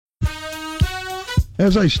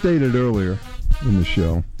As I stated earlier in the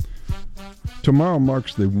show, tomorrow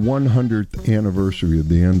marks the 100th anniversary of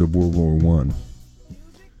the end of World War I,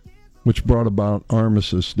 which brought about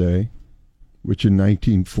Armistice Day, which in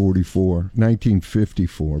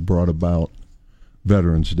 1954 brought about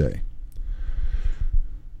Veterans Day.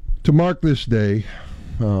 To mark this day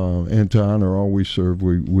and to honor all we serve,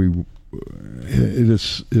 it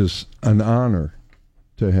is an honor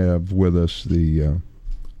to have with us the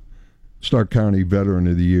Stark County Veteran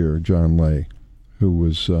of the Year, John Ley, who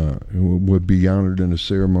would be honored in a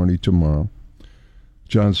ceremony tomorrow.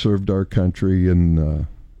 John served our country in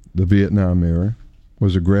the Vietnam era,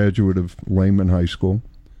 was a graduate of Lehman High School,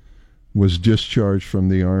 was discharged from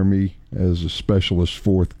the Army as a specialist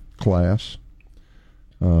 4th class,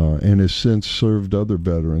 and has since served other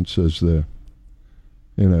veterans as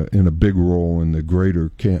in a big role in the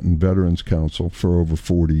Greater Canton Veterans Council for over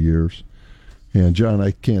 40 years. And John,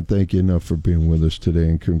 I can't thank you enough for being with us today,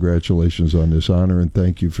 and congratulations on this honor, and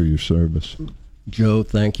thank you for your service. Joe,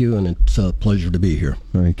 thank you, and it's a pleasure to be here.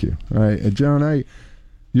 Thank you. All right, John,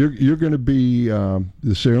 you're going to be,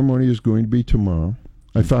 the ceremony is going to be tomorrow.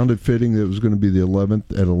 I found it fitting that it was going to be the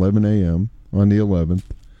 11th at 11 a.m. on the 11th.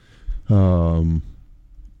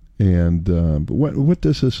 But what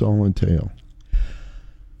does this all entail?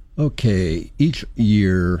 Okay, each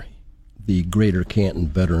year the Greater Canton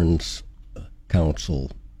Veterans Council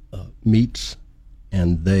meets,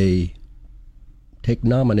 and they take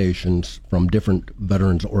nominations from different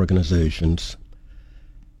veterans organizations,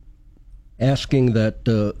 asking that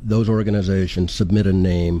those organizations submit a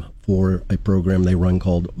name for a program they run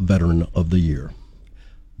called Veteran of the Year.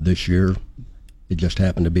 This year, it just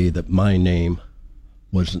happened to be that my name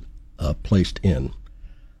was placed in.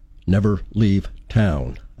 Never leave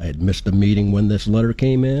town. I had missed a meeting when this letter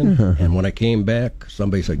came in, and when I came back,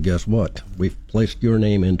 somebody said, guess what? We've placed your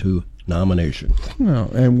name into nomination. Well,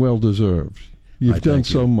 and well-deserved. You've done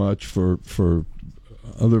so much for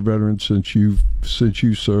other veterans since you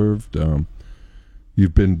served.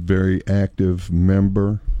 You've been very active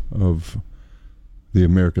member of the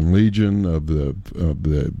American Legion, of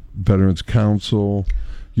the Veterans Council.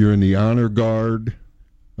 You're in the Honor Guard.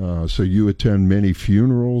 So you attend many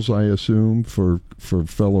funerals, I assume, for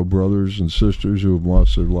fellow brothers and sisters who have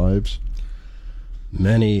lost their lives?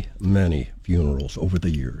 Many, many funerals over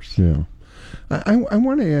the years. Yeah. I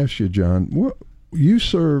want to ask you, John, you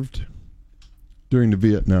served during the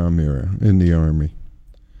Vietnam era in the Army.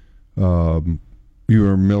 You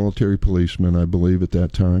were a military policeman, I believe, at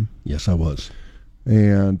that time? Yes, I was.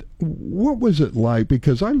 And what was it like?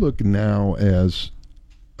 Because I look now as...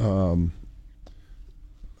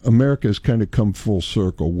 America has kind of come full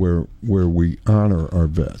circle where we honor our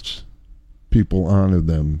vets. People honor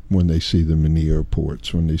them when they see them in the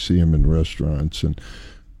airports, when they see them in restaurants.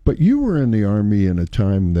 But you were in the Army in a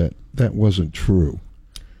time that wasn't true.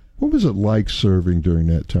 What was it like serving during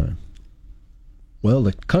that time? Well,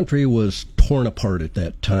 the country was torn apart at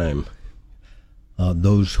that time.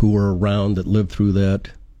 Those who were around that lived through that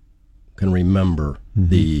can remember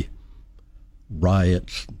the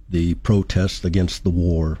riots, the protests against the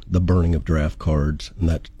war, the burning of draft cards, and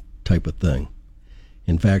that type of thing.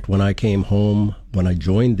 In fact, when I came home, when I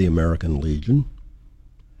joined the American Legion,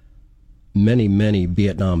 many, many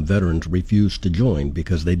Vietnam veterans refused to join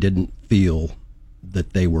because they didn't feel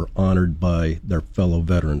that they were honored by their fellow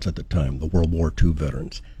veterans at the time, the World War II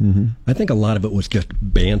veterans. I think a lot of it was just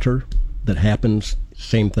banter that happens,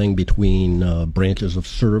 same thing between branches of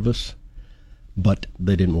service, but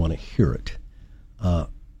they didn't want to hear it.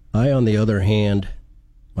 I, on the other hand,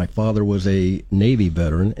 my father was a Navy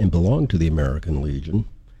veteran and belonged to the American Legion.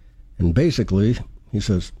 And basically, he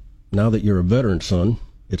says, now that you're a veteran, son,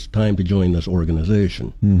 it's time to join this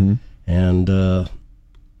organization. And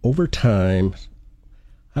over time,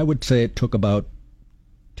 I would say it took about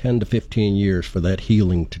 10 to 15 years for that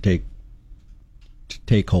healing to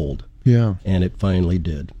take hold. Yeah. And it finally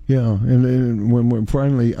did. Yeah, and when we're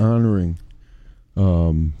finally honoring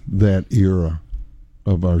that era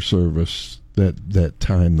of our service, that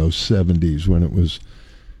time, those 70s when it was...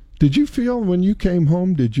 Did you feel, when you came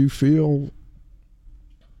home, did you feel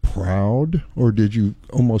proud, or did you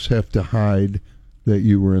almost have to hide that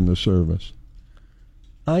you were in the service?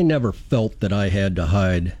 I never felt that I had to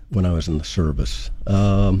hide when I was in the service.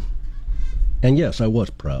 And yes, I was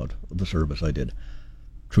proud of the service I did.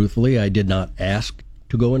 Truthfully, I did not ask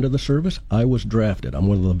to go into the service. I was drafted. I'm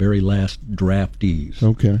one of the very last draftees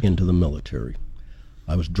into the military.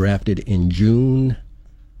 I was drafted in June,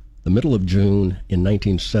 the middle of June in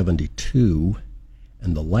 1972,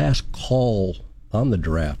 and the last call on the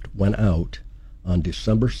draft went out on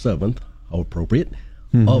December 7th, how appropriate,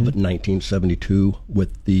 of 1972,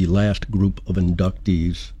 with the last group of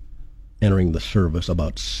inductees entering the service,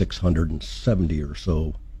 about 670 or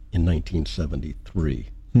so, in 1973.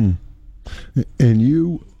 And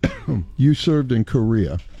you you served in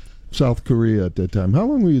Korea, South Korea at that time. How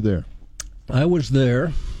long were you there? I was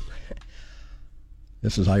there.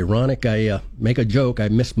 This is ironic. I make a joke. I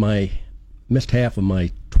missed half of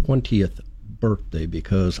my 20th birthday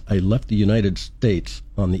because I left the United States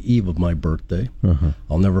on the eve of my birthday.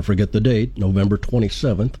 I'll never forget the date, November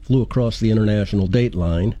 27th, flew across the international date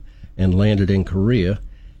line and landed in Korea.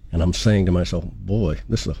 And I'm saying to myself, boy,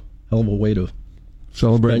 this is a hell of a way to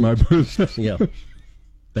celebrate my birthday. Yeah,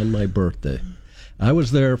 spend my birthday. I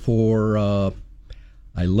was there for,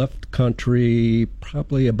 I left country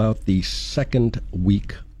probably about the second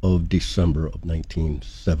week of December of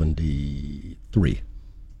 1973.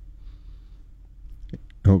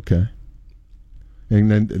 Okay.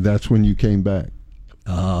 And then that's when you came back?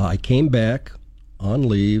 I came back on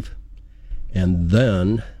leave, and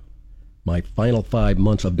then my final 5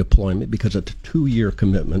 months of deployment, because it's a 2-year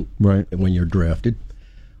commitment right. when you're drafted,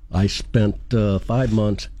 I spent 5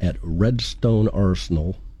 months at Redstone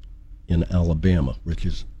Arsenal in Alabama, which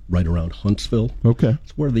is right around Huntsville. Okay.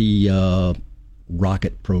 It's where the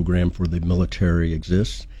rocket program for the military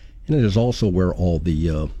exists, and it is also where all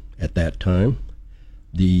the, at that time,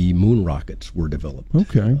 the moon rockets were developed.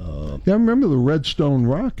 Okay. Yeah, I remember the Redstone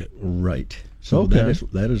rocket. Right. So okay.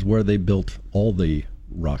 that is where they built all the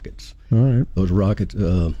rockets. All right. Those rockets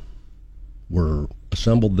were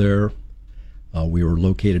assembled there. We were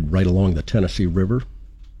located right along the Tennessee River.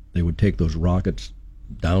 They would take those rockets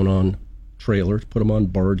down on trailers, put them on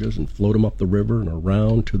barges, and float them up the river and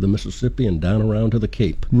around to the Mississippi and down around to the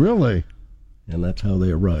Cape. Really? And that's how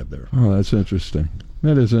they arrived there. Oh, that's interesting.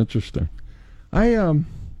 That is interesting.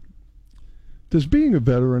 Does being a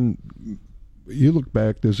veteran, you look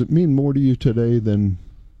back, does it mean more to you today than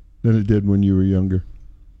it did when you were younger?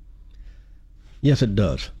 Yes, it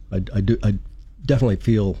does. I do. I definitely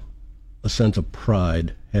feel a sense of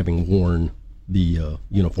pride having worn the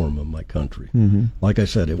uniform of my country. Like I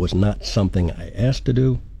said, it was not something I asked to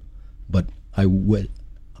do, but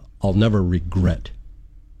I'll never regret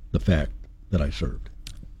the fact that I served.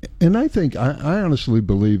 And I think, I honestly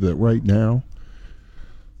believe that right now,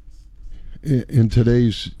 in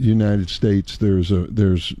today's United States,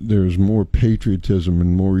 there's more patriotism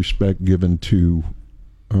and more respect given to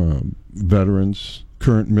veterans,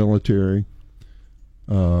 current military,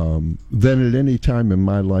 than at any time in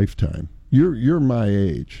my lifetime. You're my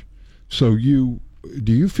age, so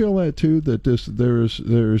do you feel that too? That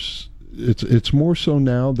it's more so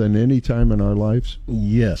now than any time in our lives?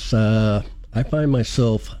 Yes, I find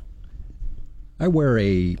myself. I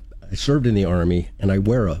served in the Army, and I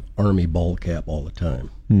wear a Army ball cap all the time.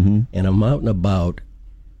 And I'm out and about,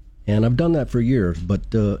 and I've done that for years, but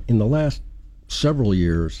in the last several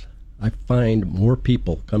years, I find more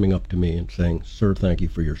people coming up to me and saying, "Sir, thank you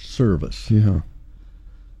for your service." Yeah.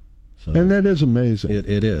 So and that is amazing.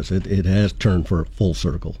 It is. It has turned for a full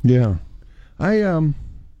circle. Yeah.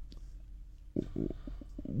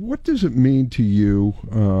 What does it mean to you?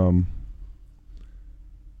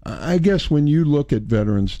 I guess when you look at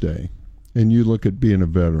Veterans Day and you look at being a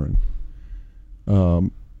veteran,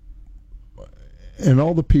 and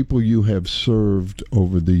all the people you have served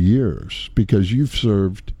over the years, because you've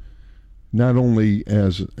served not only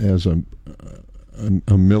as a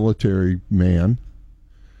military man,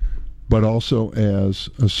 but also as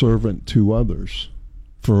a servant to others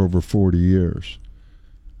for over 40 years.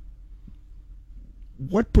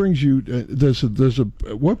 What brings you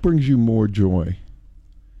what brings you more joy?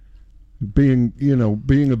 Being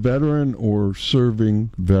a veteran or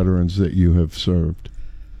serving veterans that you have served?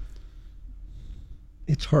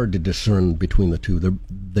 It's hard to discern between the two.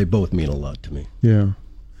 They both mean a lot to me. Yeah.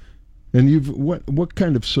 And what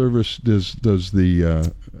kind of service does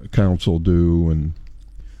the council do? And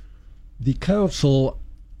the council,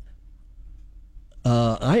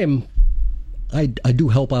 I do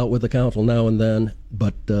help out with the council now and then,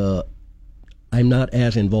 but I'm not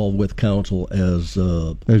as involved with council as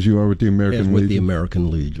you are with the American Legion. With the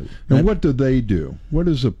American Legion. And what do they do? What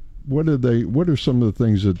are some of the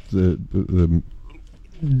things that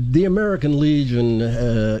the American Legion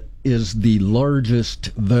is the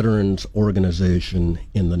largest veterans organization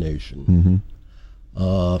in the nation.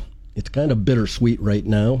 It's kind of bittersweet right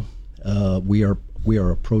now. We are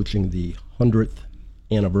approaching the 100th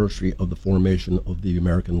anniversary of the formation of the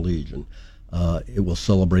American Legion. It will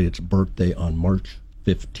celebrate its birthday on March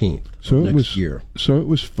 15th next year. So it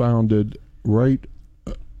was founded right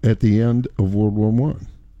at the end of World War I.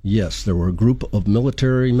 Yes, there were a group of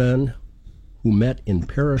military men who met in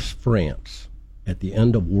Paris, France, at the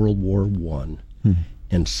end of World War I,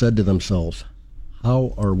 and said to themselves,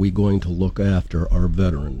 how are we going to look after our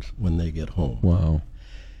veterans when they get home? Wow.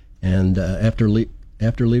 And after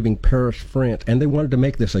leaving Paris, France, and they wanted to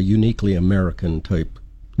make this a uniquely American type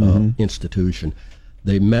institution,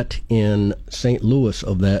 they met in St. Louis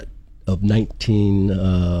of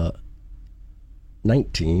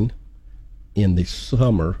 1919 in the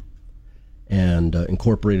summer, and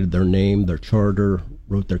incorporated their name, their charter,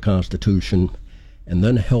 wrote their constitution, and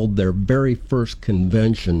then held their very first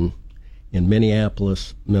convention in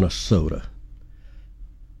Minneapolis, Minnesota.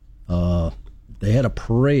 They had a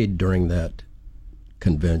parade during that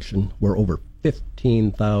convention where over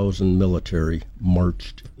 15,000 military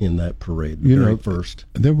marched in that parade, the very first.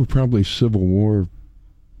 There were probably Civil War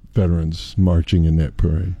veterans marching in that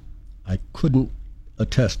parade. I couldn't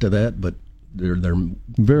attest to that, but there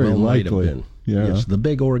very well might have likely. been. Yeah. Yes, the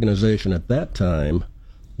big organization at that time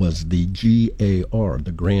was the GAR,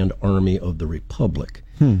 the Grand Army of the Republic.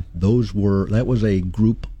 That was a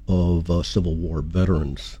group of Civil War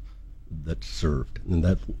veterans that served, and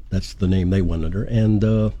that's the name they went under. And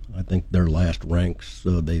I think their last ranks,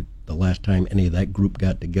 the last time any of that group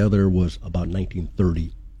got together was about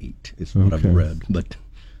 1938, is what I've read. But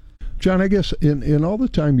John, I guess in all the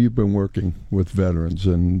time you've been working with veterans,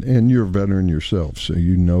 and you're a veteran yourself, so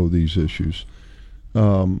you know these issues.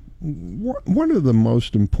 What are the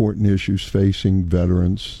most important issues facing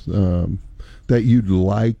veterans that you'd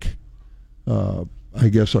like, I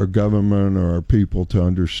guess, our government or our people to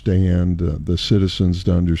understand, the citizens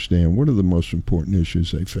to understand? What are the most important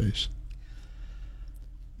issues they face?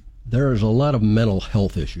 There's a lot of mental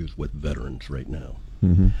health issues with veterans right now.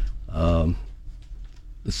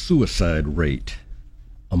 The suicide rate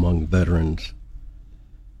among veterans,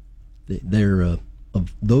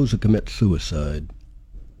 of those who commit suicide,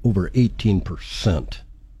 over 18%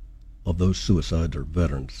 of those suicides are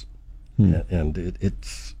veterans. And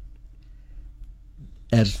it's,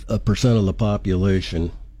 as a percent of the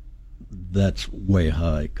population, that's way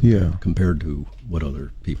high compared to what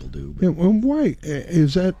other people do. And why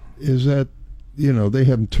is that? They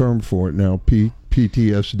have a term for it now,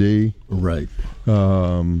 PTSD. Right.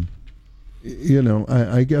 I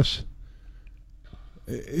guess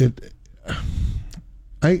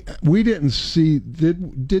we didn't see.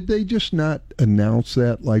 Did they just not announce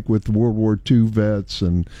that, like with World War II vets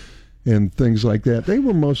and things like that? They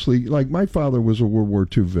were mostly, like, my father was a World War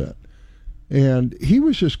II vet, and he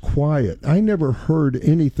was just quiet. I never heard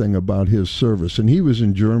anything about his service, and he was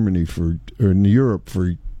in Germany or in Europe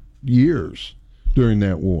for years during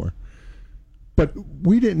that war. But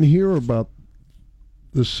we didn't hear about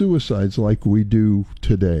the suicides like we do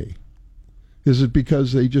today. Is it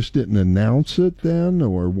because they just didn't announce it then,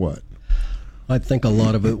 or what? I think a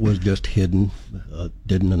lot of it was just hidden,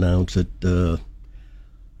 didn't announce it. We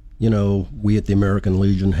at the American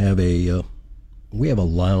Legion have a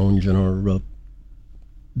lounge in our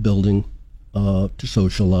building to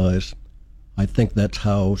socialize. I think that's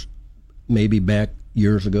how, maybe back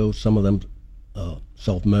years ago, some of them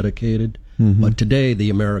self-medicated. But today, the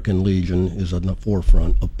American Legion is on the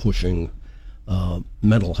forefront of pushing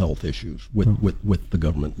mental health issues with the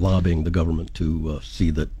government, lobbying the government to see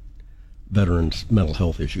that veterans' mental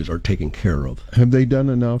health issues are taken care of. Have they done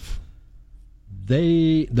enough?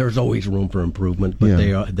 There's always room for improvement,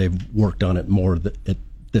 but they've worked on it more at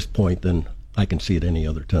this point than I can see at any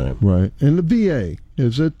other time. Right. And the VA,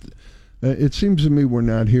 is it? It seems to me we're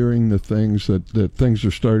not hearing the things that things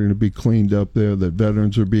are starting to be cleaned up there, that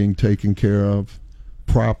veterans are being taken care of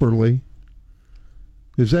properly.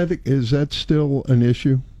 Is that still an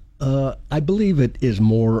issue? I believe it is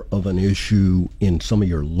more of an issue in some of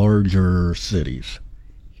your larger cities.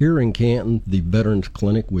 Here in Canton, the Veterans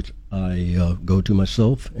Clinic, which I go to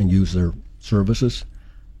myself and use their services,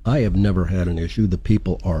 I have never had an issue. The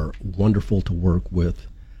people are wonderful to work with.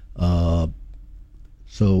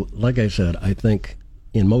 So, like I said, I think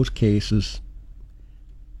in most cases,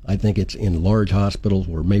 I think it's in large hospitals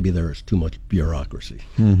where maybe there is too much bureaucracy.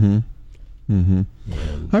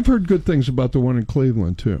 I've heard good things about the one in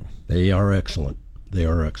Cleveland, too. They are excellent.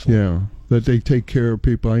 Yeah, that they take care of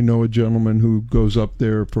people. I know a gentleman who goes up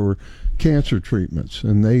there for cancer treatments,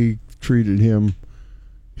 and they treated him.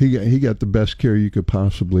 He got the best care you could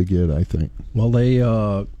possibly get, I think. Well,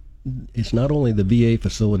 it's not only the VA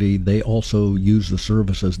facility, they also use the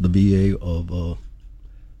services. The VA of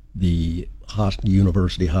the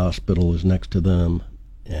university hospital is next to them,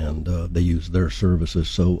 and they use their services.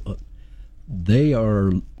 So they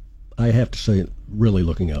are, I have to say, really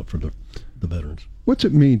looking out for the veterans. What's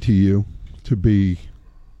it mean to you to be,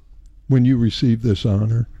 when you receive this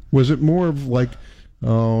honor, Was it more of like,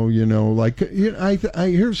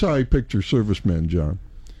 here's how I picture servicemen, John.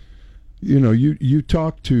 You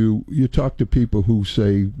talk to people who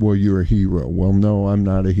say, well, you're a hero. Well, no, I'm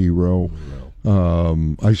not a hero.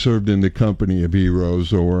 No. I served in the company of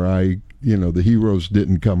heroes, or the heroes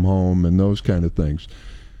didn't come home, and those kind of things.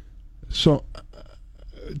 So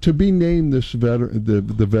to be named this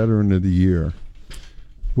the Veteran of the Year,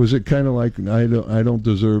 was it kind of like, I don't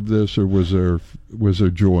deserve this, or was there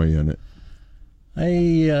joy in it?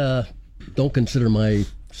 I don't consider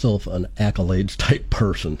myself an accolades type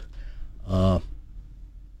person.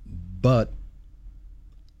 But,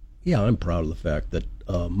 yeah, I'm proud of the fact that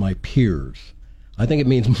my peers, I think it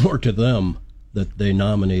means more to them that they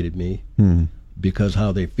nominated me because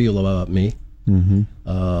how they feel about me,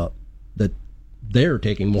 that they're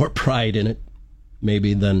taking more pride in it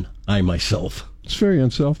maybe than I myself. It's very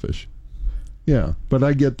unselfish. Yeah, but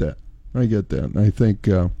I get that. And I think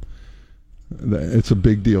it's a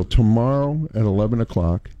big deal. Tomorrow at 11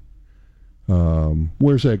 o'clock,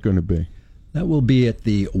 where's that going to be? That will be at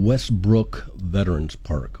the Westbrook Veterans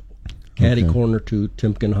Park, catty corner to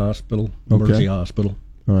Timken Hospital, Mercy Hospital.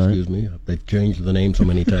 All right. Excuse me, they've changed the name so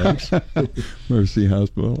many times. Mercy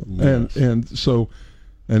Hospital. Yes. And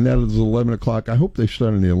that is 11 o'clock. I hope they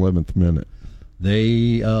start in the 11th minute.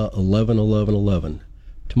 They 11.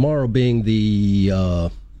 Tomorrow being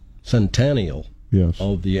the centennial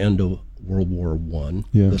of the end of World War I,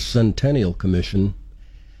 the Centennial Commission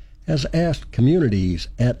has asked communities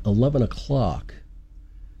at 11 o'clock,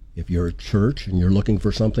 if you're a church and you're looking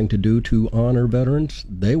for something to do to honor veterans,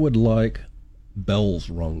 they would like bells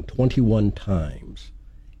rung 21 times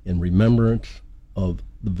in remembrance of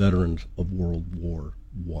the veterans of World War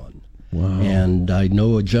I. Wow. And I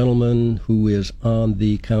know a gentleman who is on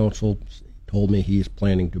the council told me he is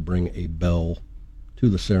planning to bring a bell to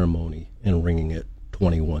the ceremony and ringing it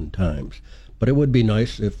 21 times. But it would be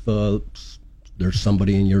nice if there's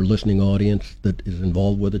somebody in your listening audience that is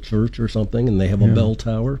involved with a church or something and they have a bell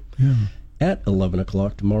tower. Yeah. At 11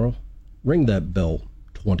 o'clock tomorrow, ring that bell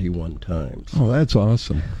 21 times. Oh, that's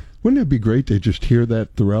awesome. Wouldn't it be great to just hear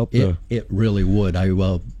that throughout the... It really would. I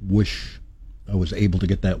wish I was able to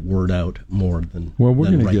get that word out more than Well, we're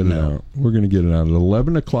going to get it now. out. We're going to get it out at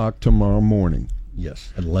 11 o'clock tomorrow morning.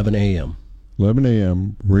 Yes, at 11 a.m. 11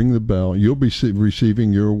 a.m., ring the bell. You'll be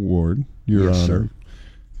receiving your award, your honor. Sir.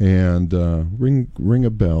 And ring a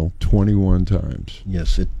bell 21 times.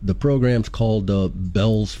 Yes, the program's called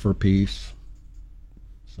Bells for Peace.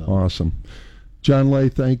 So. Awesome. John Ley,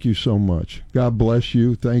 thank you so much. God bless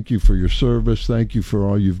you. Thank you for your service. Thank you for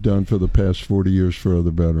all you've done for the past 40 years for other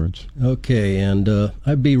veterans. Okay, and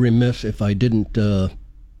I'd be remiss if I didn't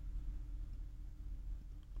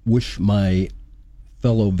wish my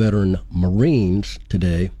fellow veteran Marines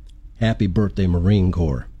today happy birthday, Marine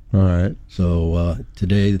Corps. All right. So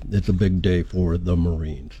today it's a big day for the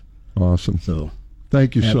Marines. Awesome. So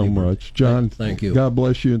thank you so much. John, thank you. God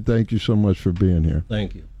bless you, and thank you so much for being here.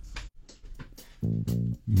 Thank you.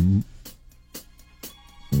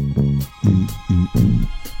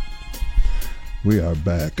 We are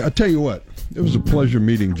back. I tell you what, it was a pleasure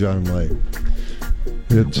meeting John Ley.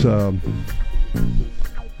 It's a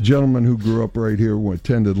gentleman who grew up right here,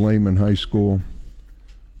 attended Lehman High School,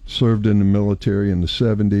 served in the military in the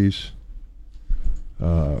 70s,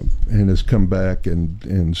 and has come back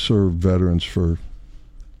and served veterans for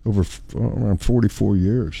around 44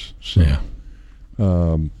 years. So. Yeah.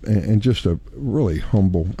 And just a really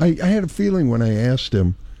humble. I had a feeling when I asked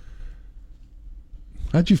him,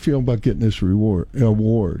 how'd you feel about getting this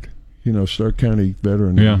award? Stark County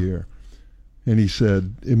Veteran of the Year. And he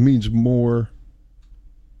said, it means more.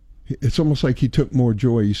 It's almost like he took more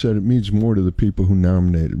joy. He said, it means more to the people who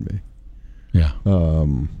nominated me. Yeah.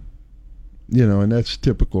 And that's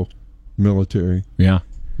typical military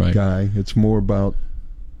guy. It's more about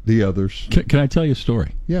the others. Can I tell you a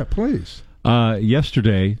story? Yeah, please.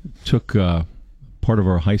 Yesterday, took part of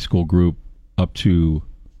our high school group up to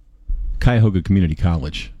Cuyahoga Community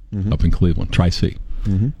College up in Cleveland, Tri-C.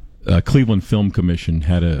 Cleveland Film Commission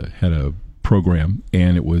had a program,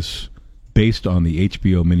 and it was based on the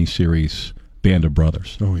HBO miniseries Band of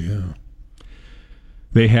Brothers. Oh, yeah.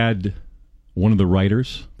 They had one of the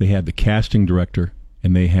writers, they had the casting director,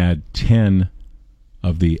 and they had 10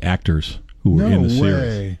 of the actors who were in the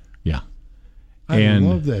series. Yeah. I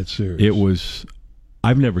love that series. It was,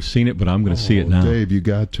 I've never seen it, but I'm going to see it now. Dave, you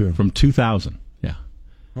got to. From 2000, yeah.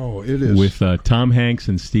 Oh, it is. With Tom Hanks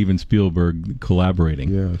and Steven Spielberg collaborating.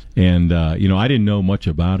 Yes. And, I didn't know much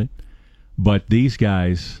about it, but these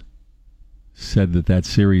guys said that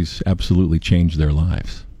series absolutely changed their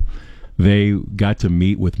lives. They got to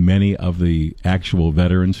meet with many of the actual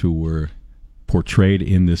veterans who were portrayed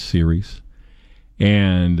in this series,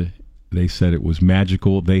 and they said it was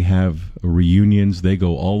magical. They have reunions. They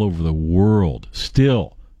go all over the world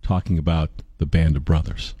still talking about the Band of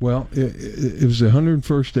Brothers. Well, it was the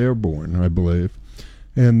 101st Airborne, I believe,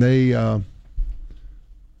 and they.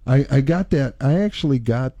 I got that. I actually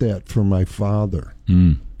got that from my father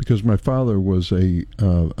because my father was a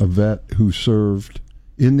vet who served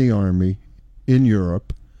in the Army in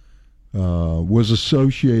Europe, was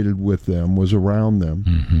associated with them, was around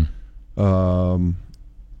them, and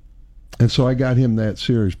so I got him that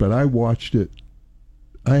series. But I watched it.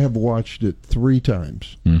 I have watched it 3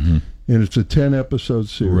 times, and it's a 10-episode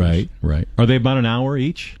series. Right, right. Are they about an hour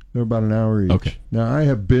each? They're about an hour each. Okay. Now I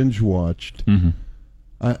have binge watched.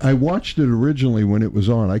 I watched it originally when it was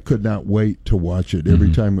on. I could not wait to watch it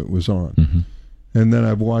every time it was on. And then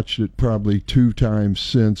I've watched it probably 2 times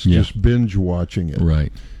since, just binge watching it.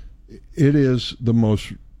 Right. It is the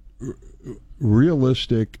most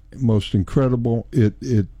realistic, most incredible.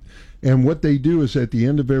 And what they do is at the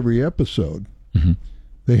end of every episode,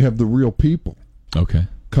 they have the real people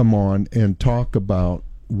come on and talk about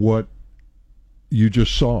what you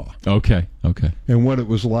just saw. Okay. And what it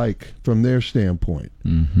was like from their standpoint.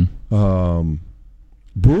 Brutal.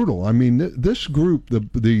 I mean, this group,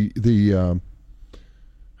 the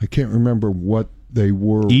I can't remember what they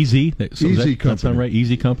were. Easy Company. That sound right?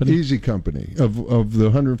 Easy Company? Easy Company of the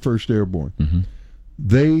 101st Airborne.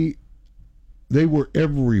 They were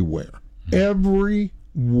everywhere.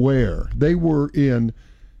 Everywhere. They were in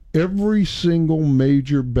every single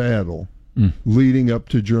major battle leading up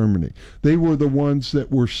to Germany. They were the ones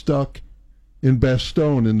that were stuck in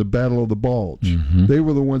Bastogne in the Battle of the Bulge. They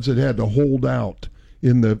were the ones that had to hold out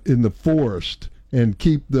in the forest and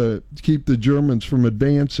keep the Germans from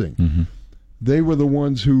advancing. They were the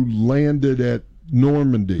ones who landed at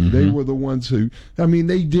Normandy. They were the ones who, I mean,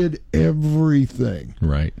 they did everything.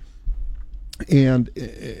 Right. And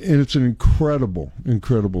it's an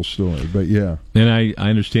incredible story. But yeah. And I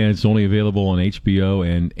understand it's only available on HBO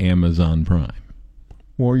and Amazon Prime.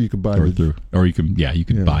 Or you could buy it. Or you can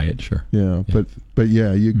buy it, sure. Yeah. But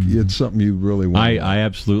yeah, it's something you really want. I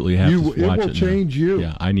absolutely have to watch it. It will change you.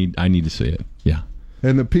 Yeah, I need to see it. Yeah.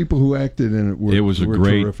 And the people who acted in it were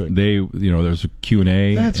great. Terrific. There was a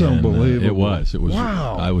Q&A. That's unbelievable. It was.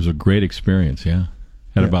 Wow. It was a great experience. Yeah.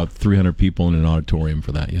 Had about 300 people in an auditorium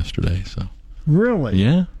for that yesterday. So. Really?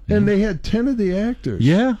 Yeah. And they had 10 of the actors.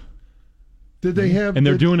 Yeah. Did they have? And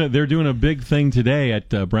they're doing a big thing today at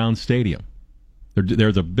Brown Stadium.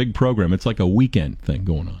 There's a big program. It's like a weekend thing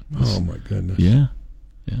going on. Oh my goodness. Yeah.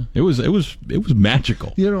 It was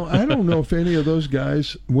magical. You know, I don't know if any of those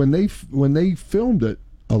guys when they filmed it,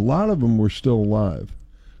 a lot of them were still alive.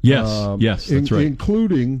 Yes, that's right.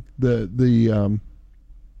 Including the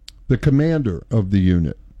commander of the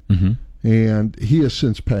unit. And he has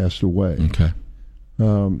since passed away. Okay.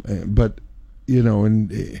 But, you know,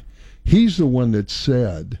 and he's the one that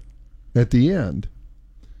said at the end,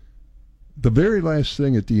 the very last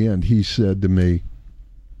thing at the end, he said to me,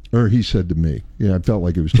 yeah, I felt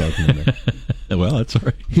like he was talking to me. Well, that's all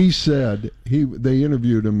right. He said, they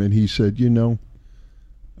interviewed him, and he said, you know,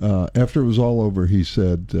 after it was all over, he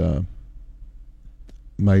said,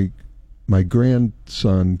 my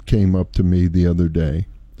grandson came up to me the other day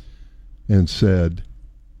and said,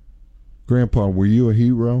 Grandpa, were you a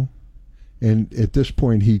hero? And at this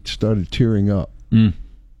point, he started tearing up.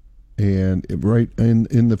 And right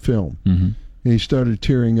in the film. And he started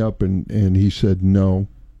tearing up, and he said, no,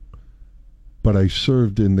 but I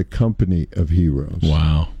served in the company of heroes.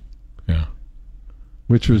 Wow. Yeah.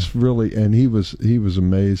 Which was really, and he was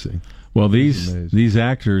amazing. Well, these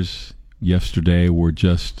actors yesterday were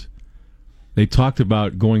just, they talked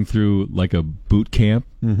about going through like a boot camp.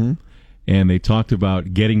 And they talked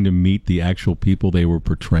about getting to meet the actual people they were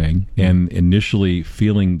portraying and initially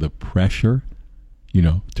feeling the pressure, you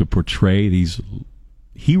know, to portray these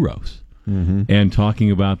heroes, and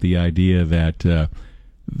talking about the idea that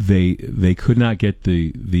they could not get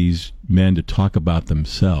these men to talk about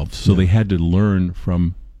themselves, so they had to learn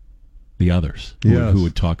from the others who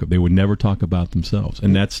would talk. They would never talk about themselves,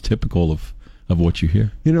 and that's typical of what you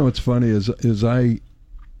hear. You know, what's funny is I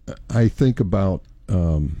think about.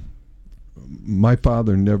 My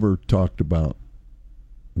father never talked about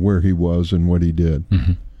where he was and what he did,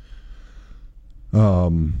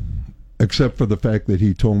 except for the fact that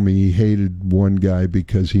he told me he hated one guy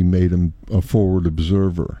because he made him a forward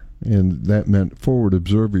observer. And that meant forward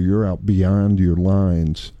observer, you're out beyond your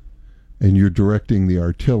lines and you're directing the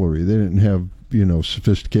artillery. They didn't have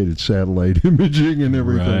sophisticated satellite imaging and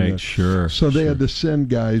everything. Right, sure. So they sure. had to send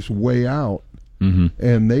guys way out, Mm-hmm.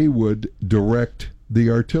 and they would direct the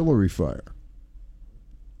artillery fire.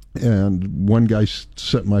 And one guy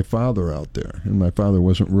sent my father out there, and my father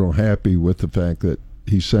wasn't real happy with the fact that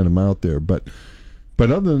he sent him out there. But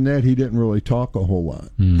other than that, he didn't really talk a whole lot.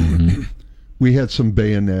 Mm-hmm. We had some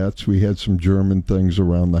bayonets. We had some German things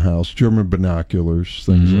around the house, German binoculars,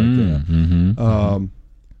 things like that. Mm-hmm.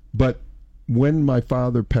 But when my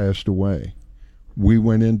father passed away, we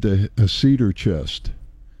went into a cedar chest,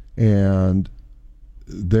 and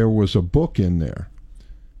there was a book in there.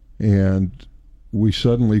 And we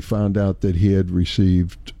suddenly found out that he had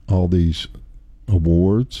received all these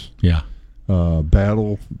awards. Yeah.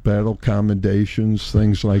 Battle commendations,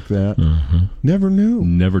 things like that. Uh-huh. Never knew.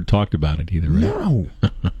 Never talked about it either, right?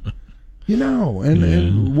 No.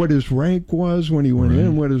 And what his rank was when he went Right.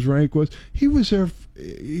 in, what his rank was. He was there.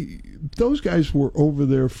 Those guys were over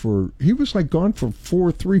there he was like gone for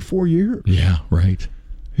 4 years. Yeah, right.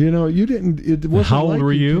 You didn't. It wasn't. How old like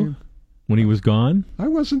were you came, when he was gone? I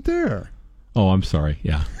wasn't there. Oh, I'm sorry.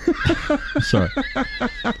 Yeah. Sorry.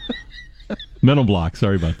 Mental block.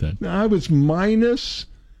 Sorry about that. I was minus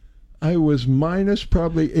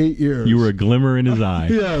probably 8 years. You were a glimmer in his eye.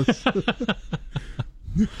 Yes.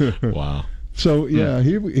 Wow. So yeah,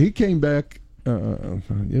 he came back.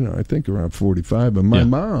 I think around 45. And my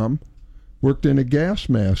mom worked in a gas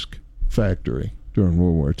mask factory during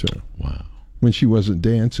World War II. Wow. When she wasn't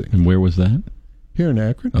dancing. And where was that? Here in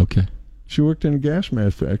Akron. Okay. She worked in a gas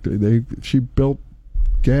mask factory. She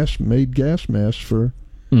made gas masks for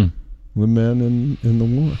the men in the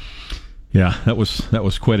war. Yeah, that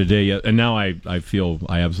was quite a day. And now I feel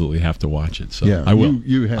I absolutely have to watch it. So yeah, I will.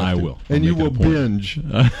 You have I to. will. And I'll you make it will a point. binge.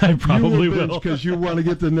 I probably will. Because you want to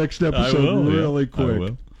get the next episode really quick. I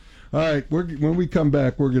will. All right, when we come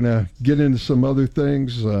back, we're going to get into some other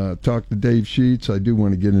things, talk to Dave Sheets. I do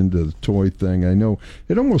want to get into the toy thing. I know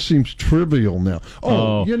it almost seems trivial now.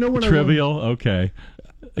 Oh, you know what? Trivial? Okay.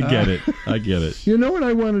 I get it. I get it. You know what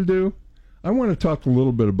I want to do? I want to talk a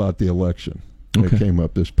little bit about the election that came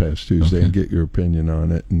up this past Tuesday and get your opinion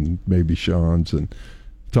on it, and maybe Sean's, and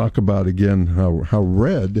talk about, again, how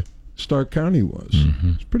red Stark County was.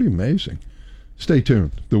 Mm-hmm. It's pretty amazing. Stay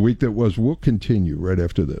tuned. The week that was will continue right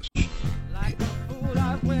after this.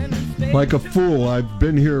 Like a fool, I've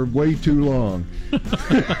been here way too long.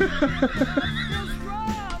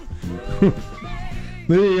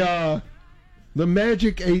 The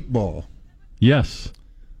Magic 8 Ball. Yes.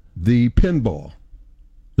 The pinball.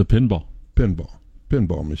 The pinball.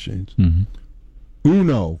 Pinball machines. Mm-hmm.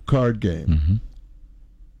 Uno card game. Mm-hmm.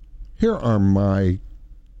 Here are my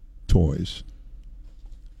toys.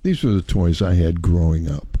 These were the toys I had growing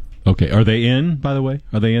up. Okay. Are they in, by the way?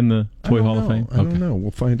 Are they in the Toy Hall of Fame? I don't know. We'll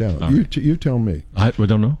find out. All right. You tell me. I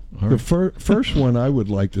don't know. All The right. first one I would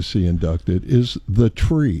like to see inducted is the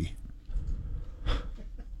tree.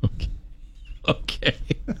 Okay.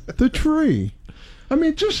 The tree. I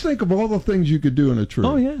mean, just think of all the things you could do in a tree.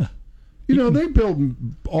 Oh, yeah. They build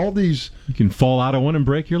all these. You can fall out of one and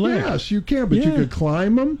break your leg. Yes, you can, but you Yeah. could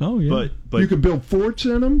climb them. Oh, yeah. But You could build forts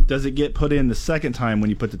in them. does it get put in the second time when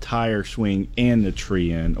you put the tire swing and the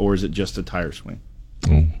tree in, or is it just a tire swing?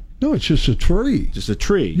 Oh. No, it's just a tree. Just a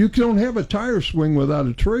tree. You don't have a tire swing without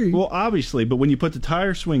a tree. Well, obviously, but when you put the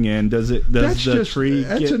tire swing in, does the tree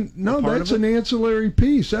that's get an, no, a part that's of an it? ancillary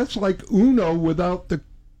piece. That's like Uno without the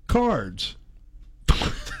cards.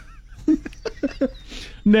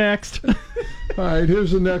 Next. All right,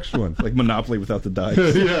 here's the next one. Like Monopoly without the dice.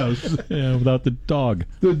 Yes. Yeah, without the dog.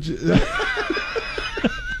 And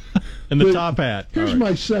the top hat. Here's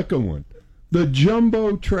my second one. The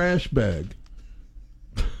jumbo trash bag.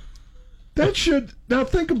 Now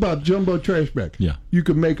think about jumbo trash bag. Yeah. You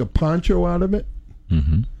can make a poncho out of it.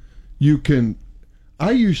 Mm-hmm.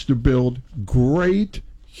 I used to build great,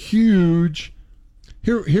 huge,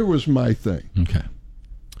 here was my thing. Okay.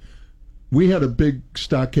 We had a big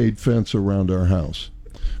stockade fence around our house.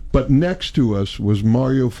 But next to us was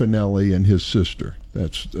Mario Finelli and his sister.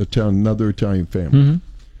 That's another Italian family.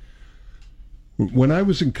 Mm-hmm. When I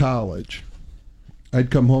was in college, I'd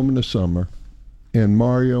come home in the summer, and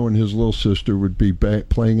Mario and his little sister would be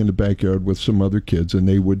playing in the backyard with some other kids, and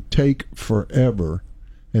they would take forever,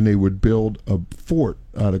 and they would build a fort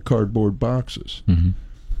out of cardboard boxes. Mm-hmm.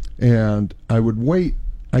 And I would wait.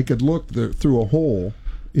 I could look through a hole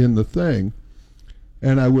in the thing,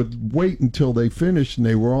 and I would wait until they finished and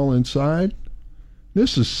they were all inside.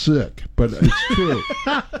 This is sick, but it's true.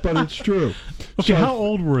 But it's true. Okay, So how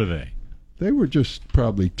old were they? They were just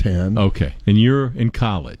probably 10. Okay, and you're in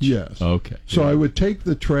college? Yes. Okay. So I would take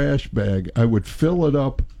the trash bag, I would fill it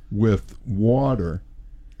up with water,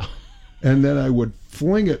 and then I would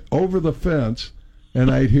fling it over the fence, and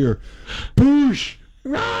I'd hear, "Boosh!"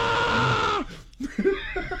 Ah!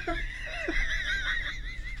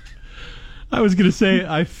 I was going to say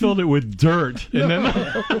I filled it with dirt. And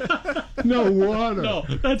then No water. No,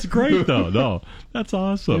 that's great, though. No, that's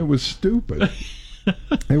awesome. It was stupid.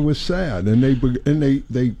 It was sad, and they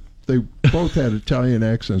both had Italian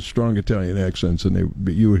accents, strong Italian accents, and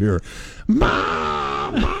you would hear,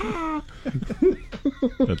 "Ma, ma."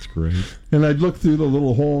 That's great. And I'd look through the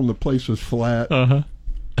little hole, and the place was flat. Uh-huh.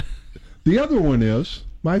 The other one is,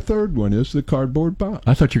 my third one is the cardboard box.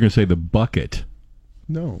 I thought you were going to say the bucket.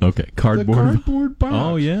 No. Okay, cardboard. The cardboard box.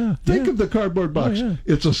 Oh, yeah. Think of the cardboard box. Oh, yeah.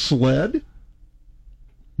 It's a sled,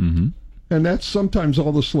 Mm-hmm. and that's sometimes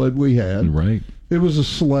all the sled we had. Right. It was a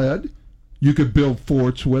sled. You could build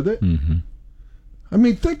forts with it. Mm-hmm. I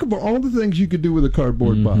mean, think of all the things you could do with a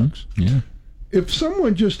cardboard box. Yeah. If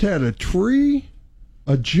someone just had a tree,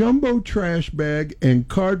 a jumbo trash bag, and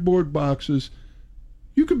cardboard boxes,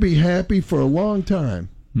 you could be happy for a long time.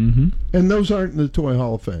 Mm-hmm. And those aren't in the Toy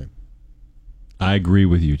Hall of Fame. I agree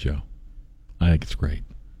with you, Joe. I think it's great.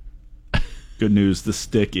 Good news, the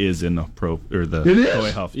stick is in the It is?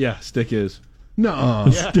 Toy Hall. Yeah, stick is. No.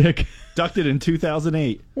 Yeah. Stick. Ducked it in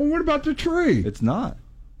 2008. Well, what about the tree? It's not.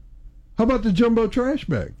 How about the jumbo trash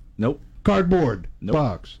bag? Nope. Cardboard Nope.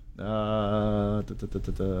 box.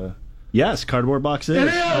 Yes, cardboard box is. It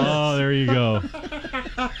is! Oh, there you go.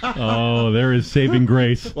 Oh, there is saving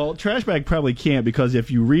grace. Well, trash bag probably can't because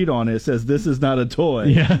if you read on it, it says this is not a toy.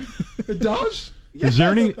 Yeah. It does? Is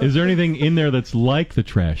there anything in there that's like the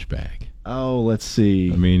trash bag? Oh, let's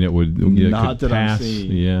see. I mean, it would Not could that pass. I'm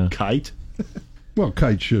seeing. Yeah. Kite? Well,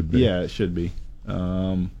 kite should be. Yeah, it should be.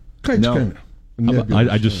 Kite's no. kind of.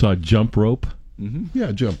 I just saw jump rope.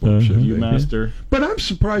 Yeah, jump rope should be. Viewmaster. But I'm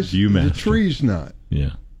surprised the Viewmaster. tree's not.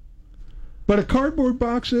 Yeah. But a cardboard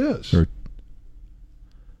box is. Or-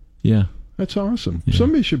 Yeah. That's awesome. Yeah.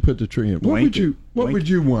 Somebody should put the tree in. What would you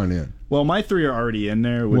Blanket. want in? Well, my three are already in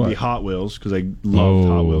there. Would What? be Hot Wheels because I loved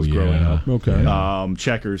Hot Wheels growing yeah. up. Okay.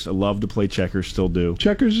 Checkers. I love to play checkers. Still do.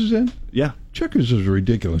 Checkers is in? Yeah. Checkers is a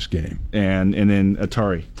ridiculous game. And then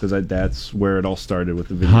Atari because that's where it all started with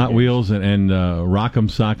the video Hot games. Wheels and Rock'em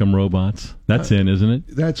Sock'em Robots. That's in, isn't it?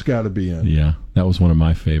 That's got to be in. Yeah, that was one of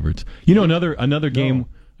my favorites. You know, another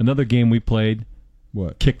game we played.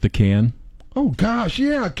 What? Kick the can. Oh, gosh,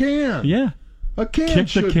 yeah, a can. Yeah, A can Kick the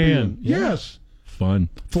should be can. in. Yeah. Yes. fun.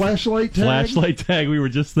 Flashlight tag? Flashlight tag. We were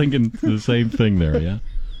just thinking the same thing there. Yeah,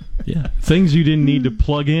 yeah. Things you didn't need to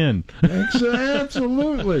plug in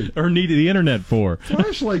Absolutely. or need the internet for.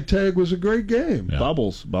 Flashlight tag was a great game. Yeah.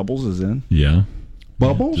 Bubbles. Bubbles is in. Yeah,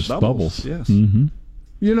 Bubbles? just bubbles. Yes. Mm-hmm.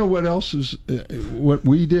 You know what else is what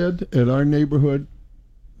we did at our neighborhood?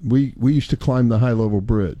 We used to climb the high level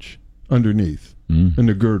bridge underneath in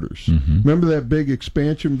the girders. Mm-hmm. Remember that big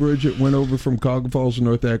expansion bridge that went over from Cog Falls to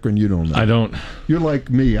North Akron? You don't know. I don't. You're like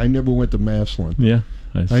me. I never went to Massillon. Yeah,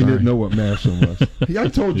 I didn't know what Massillon was. Yeah, I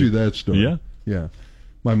told you that story. Yeah, Yeah.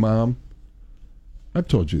 My mom. I've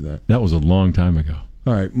told you that. that was a long time ago.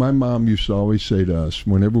 All right. My mom used to always say to us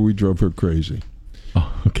whenever we drove her crazy.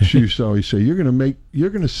 Oh, okay. She used to always say, "You're gonna make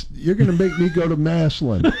me go to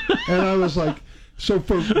Massillon," and I was like, so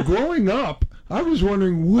for growing up, I was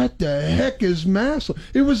wondering what the heck is Massillon.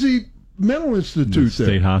 It was the mental institute State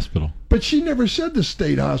there, hospital. but she never said the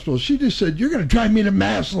state hospital. She just said, "You're gonna drive me to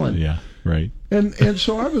Massillon," Yeah, right. and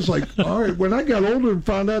so I was like, all right. When I got older and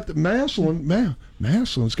found out that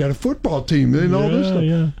Massillon's got a football team and all this stuff.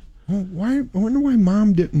 Yeah. Well, I wonder why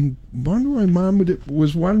mom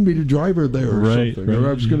was wanting me to drive her there or Right, something. Or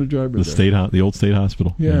I was going to drive her there. The old state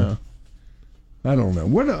hospital. Yeah. I don't know.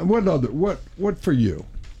 What for you?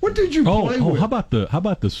 What did you play with? How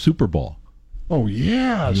about the Super Bowl? Oh,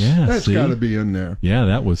 yes. Yeah, That's see? got to be in there. Yeah,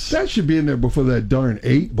 that was That should be in there before that darn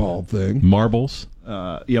 8-ball thing. marbles.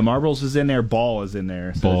 Yeah, marbles is in there. Ball is in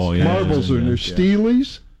there. So Ball, it's- yeah. Marbles are in there. Yeah.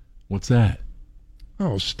 Steelies. What's that?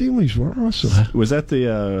 Oh, Steelies were awesome. Was that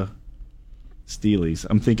the Steelies?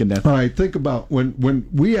 I'm thinking that. All right, think about when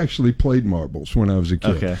we actually played marbles when I was a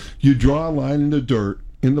kid. Okay. You draw a line in the dirt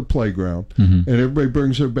in the playground, and everybody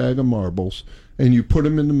brings their bag of marbles, and you put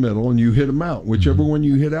them in the middle, and you hit them out. Whichever one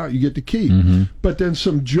you hit out, you get to keep. But then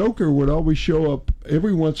some joker would always show up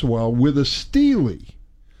every once in a while with a steely.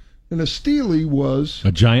 And a steely was...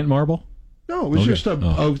 A giant marble? No, it was Okay. just a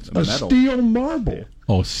metal. steel marble. Yeah.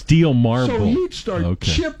 Oh, steel marble. So he'd start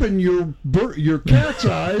Okay. chipping your cat's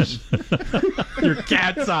eyes. Your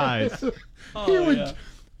cat's eyes. He would,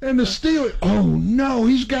 and the steely. Oh no,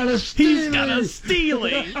 he's got a steely. He's got a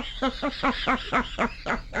steely.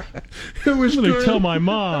 It was I'm gonna great. tell my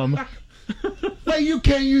mom. Wait, you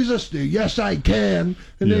can't use this. Yes, I can.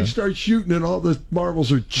 And Yeah. they start shooting, and all the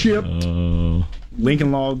marbles are chipped. Oh,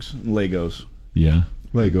 Lincoln Logs and Legos. yeah.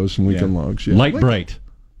 Legos and Lincoln Yeah. Logs. Yeah. Light bright.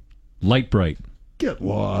 Light bright. Get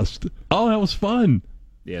lost. Oh, that was fun.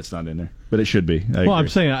 Yeah, it's not in there, but it should be. I Well, I'm agree.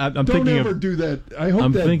 saying I'm Don't thinking ever of do that. I hope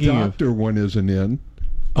I'm that thinking of- doctor one isn't in.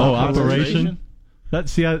 Operation.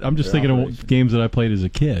 I'm just thinking of games that I played as a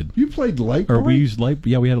kid. You played Light Or we Bright? used light.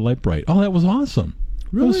 Yeah, we had a light bright. Oh, that was awesome.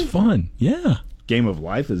 It was Really? fun. Yeah. Game of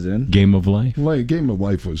Life is in. Game of Life. Game of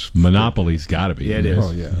Life was Monopoly's got to be. Yeah, it in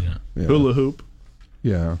is. there. Oh yeah. Yeah. Hula Hoop.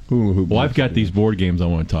 Yeah. Hula hoop. Well, I've got these board games I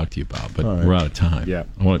want to talk to you about, but All right. we're out of time. Yeah.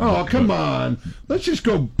 I want Oh, come on. Let's just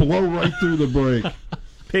go blow right through the break.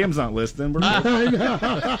 Pam's not listening. We're I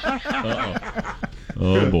know.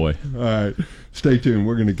 Oh boy. All right. Stay tuned.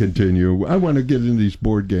 We're going to continue. I want to get into these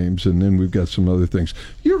board games, and then we've got some other things.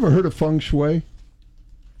 You ever heard of feng shui?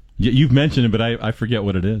 You've mentioned it, but I forget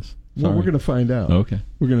what it is. Well, Sorry. we're going to find out. Okay.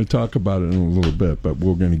 We're going to talk about it in a little bit, but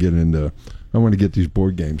we're going to get into. I want to get these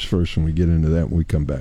board games first when we get into that when we come back.